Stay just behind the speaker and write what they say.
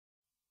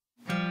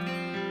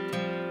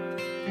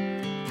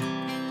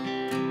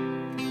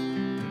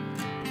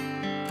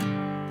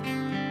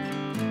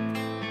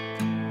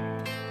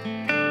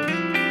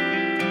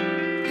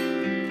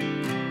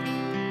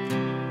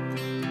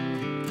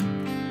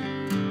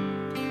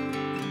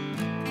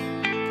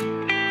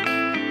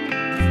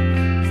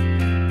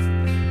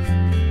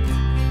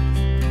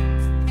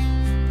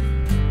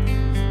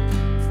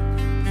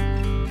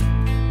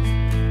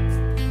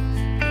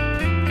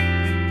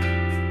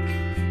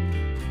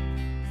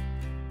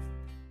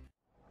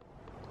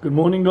Good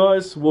morning,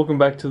 guys. Welcome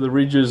back to the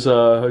Rydges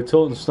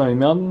Hotel in the Stony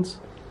Mountains.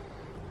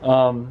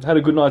 Had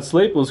a good night's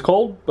sleep. It was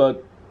cold,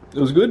 but it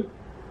was good.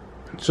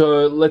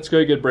 So let's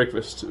go get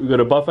breakfast. We've got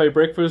a buffet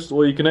breakfast,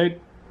 all you can eat.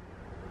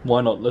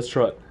 Why not? Let's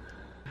try it.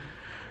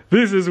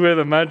 This is where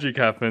the magic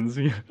happens.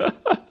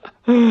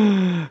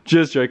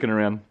 Just joking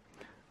around.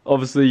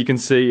 Obviously, you can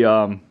see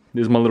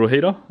there's my little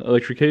heater,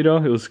 electric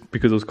heater. It was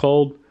because it was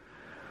cold,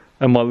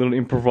 and my little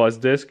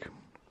improvised desk.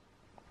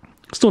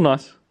 Still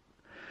nice.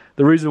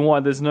 The reason why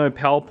there's no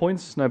power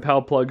points, no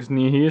power plugs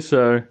near here,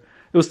 so it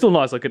was still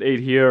nice. I could eat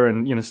here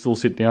and, you know, still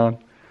sit down.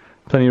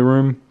 Plenty of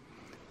room.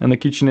 And the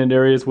kitchenette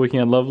area is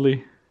working out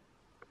lovely.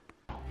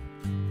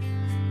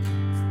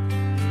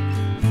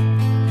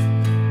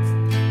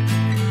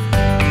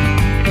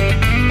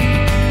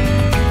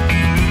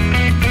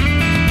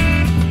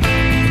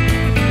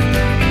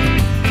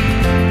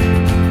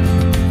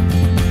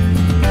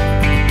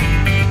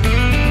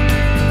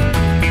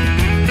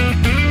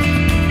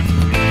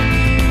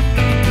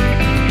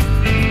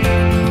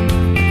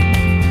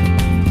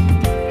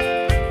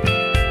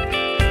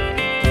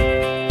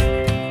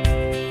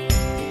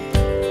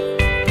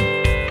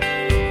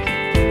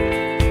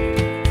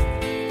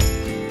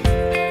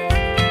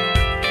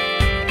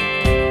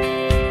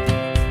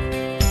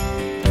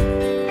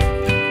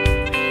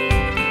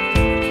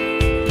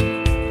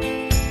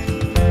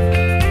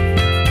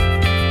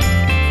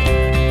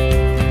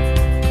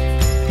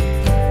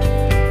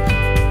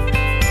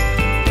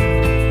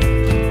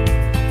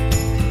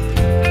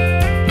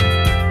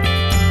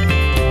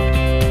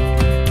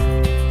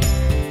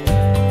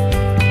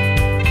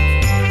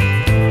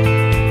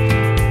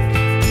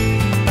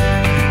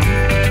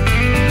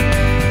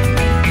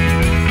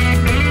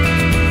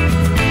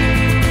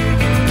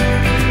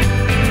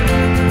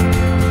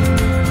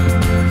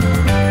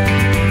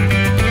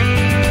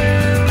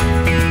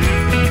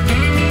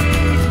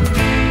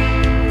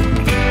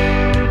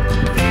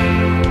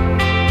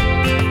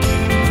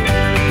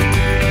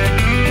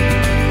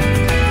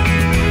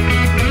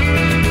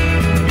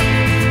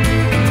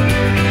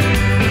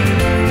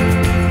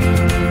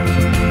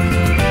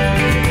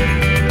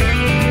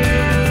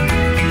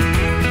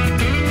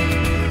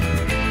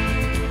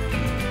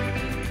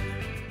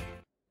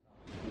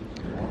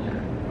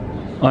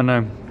 I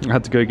know, I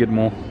had to go get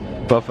more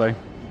buffet.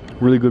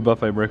 Really good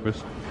buffet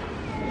breakfast.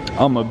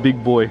 I'm a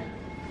big boy.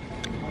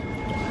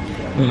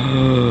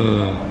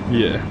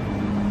 Yeah.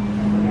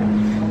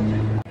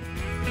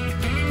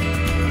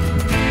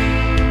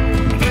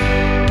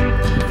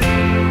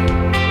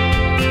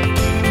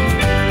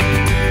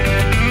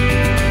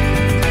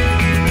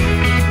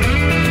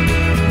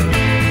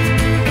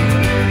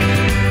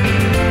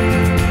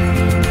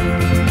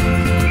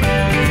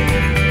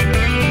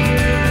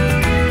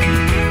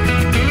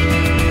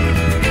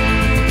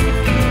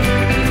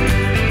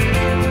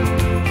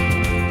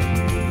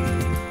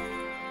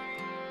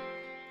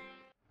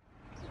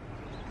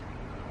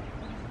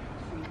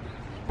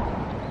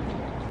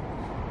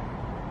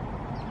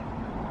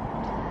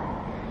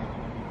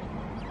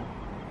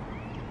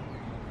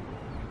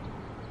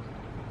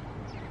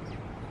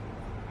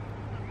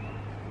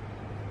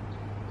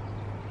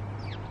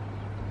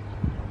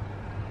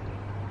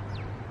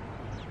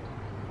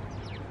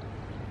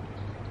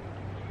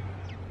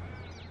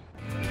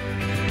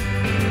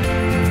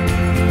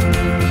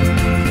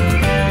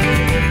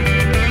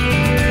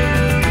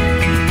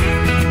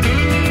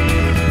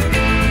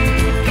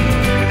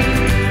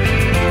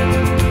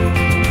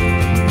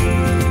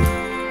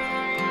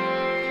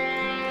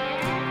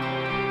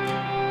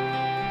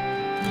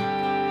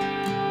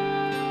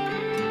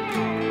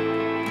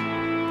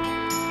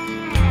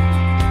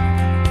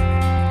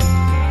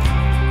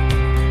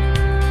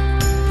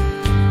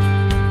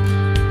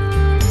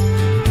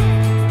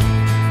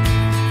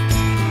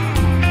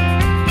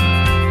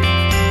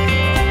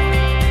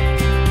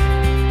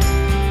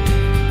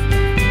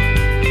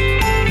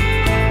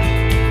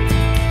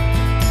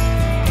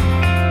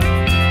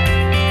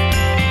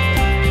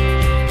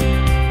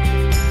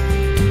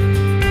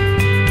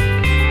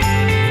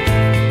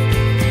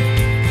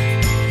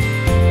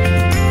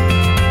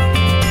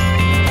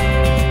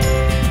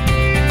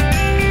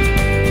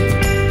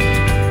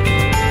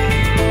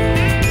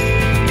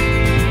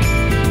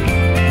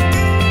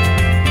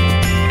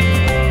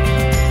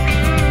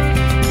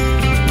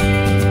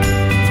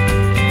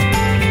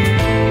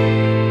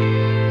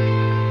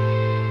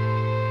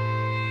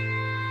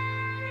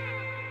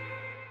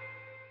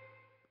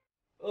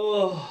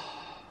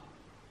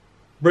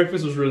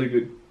 Breakfast was really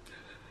good.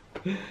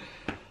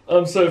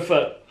 I'm so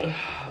fat.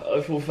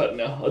 I feel fat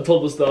now. I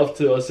told the staff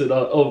too. I said,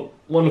 oh,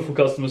 wonderful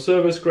customer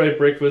service, great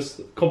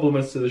breakfast,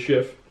 compliments to the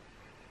chef.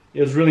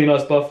 It was really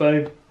nice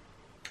buffet.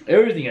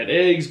 Everything had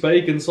eggs,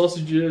 bacon,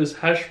 sausages,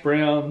 hash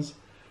browns,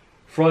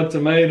 fried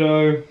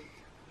tomato,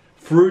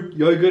 fruit,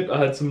 yogurt. I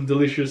had some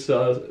delicious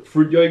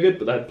fruit yogurt,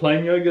 but they had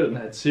plain yogurt and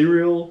they had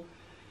cereal.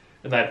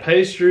 And they had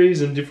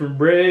pastries and different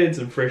breads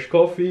and fresh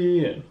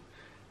coffee and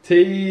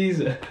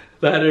teas.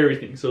 They had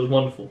everything, so it was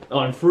wonderful. Oh,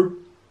 and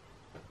fruit.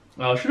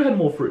 I should have had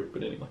more fruit,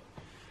 but anyway.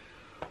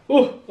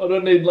 Oh, I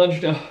don't need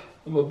lunch now.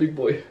 I'm a big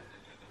boy.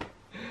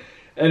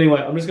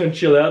 Anyway, I'm just going to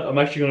chill out. I'm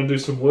actually going to do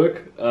some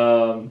work,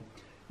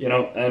 you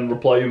know, and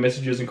reply your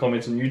messages and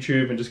comments on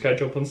YouTube and just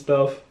catch up on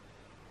stuff.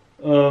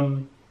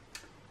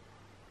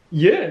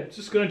 Yeah,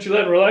 just going to chill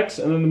out and relax.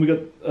 And then we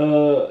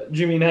got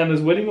Jimmy and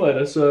Hannah's wedding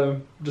later,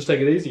 so just take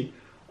it easy.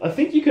 I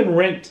think you can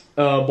rent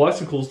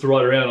bicycles to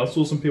ride around. I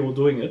saw some people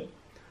doing it.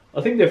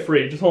 I think they're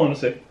free. Just hold on a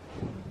sec.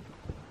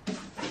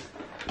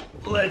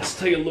 Let's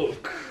take a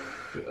look.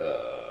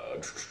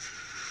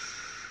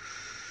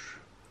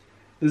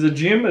 There's a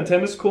gym, a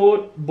tennis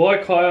court,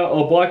 bike hire.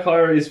 Oh, bike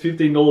hire is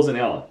 $15 an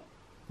hour.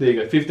 There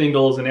you go,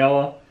 $15 an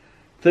hour.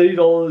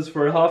 $30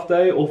 for a half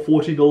day or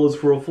 $40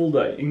 for a full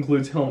day.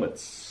 Includes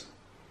helmets.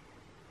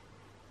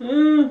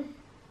 Well,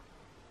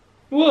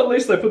 at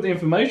least they put the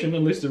information.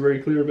 At least they're very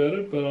clear about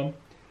it. But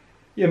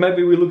yeah,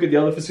 maybe we look at the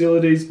other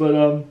facilities.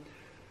 But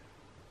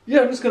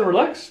yeah, I'm just gonna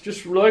relax.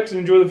 Just relax and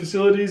enjoy the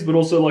facilities. But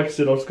also, like I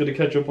said, I've just got to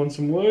catch up on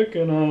some work.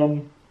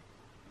 And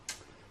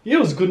yeah, it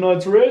was a good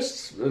night's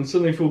rest, and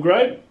certainly feel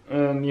great.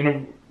 And you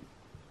know,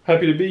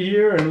 happy to be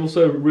here, and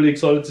also really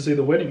excited to see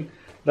the wedding.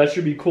 That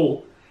should be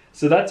cool.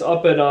 So that's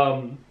up at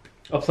a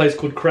place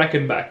called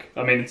Krakenbach.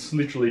 I mean, it's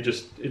literally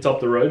just, it's up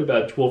the road,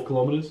 about 12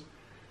 kilometers.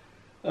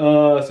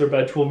 So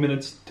about 12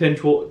 minutes, 10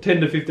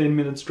 to 15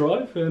 minutes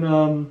drive.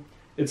 And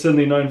it's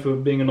certainly known for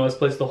being a nice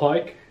place to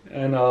hike.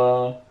 And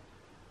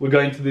we're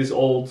going to this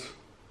old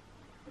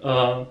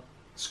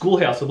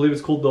schoolhouse. I believe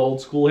it's called the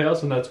Old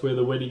Schoolhouse, and that's where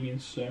the wedding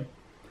is. So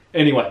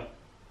anyway,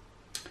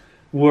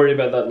 we'll worry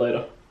about that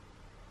later.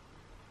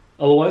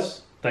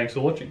 Otherwise, thanks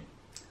for watching.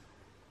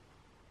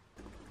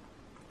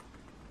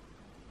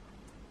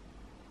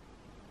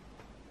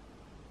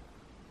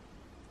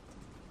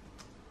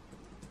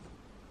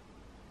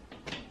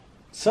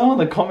 Some of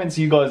the comments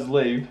you guys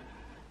leave,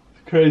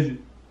 it's crazy.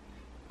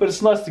 But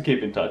it's nice to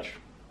keep in touch.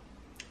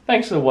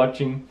 Thanks for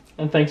watching,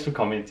 and thanks for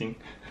commenting.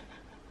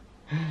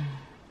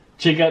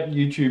 Check out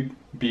YouTube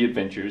Bee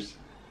Adventures.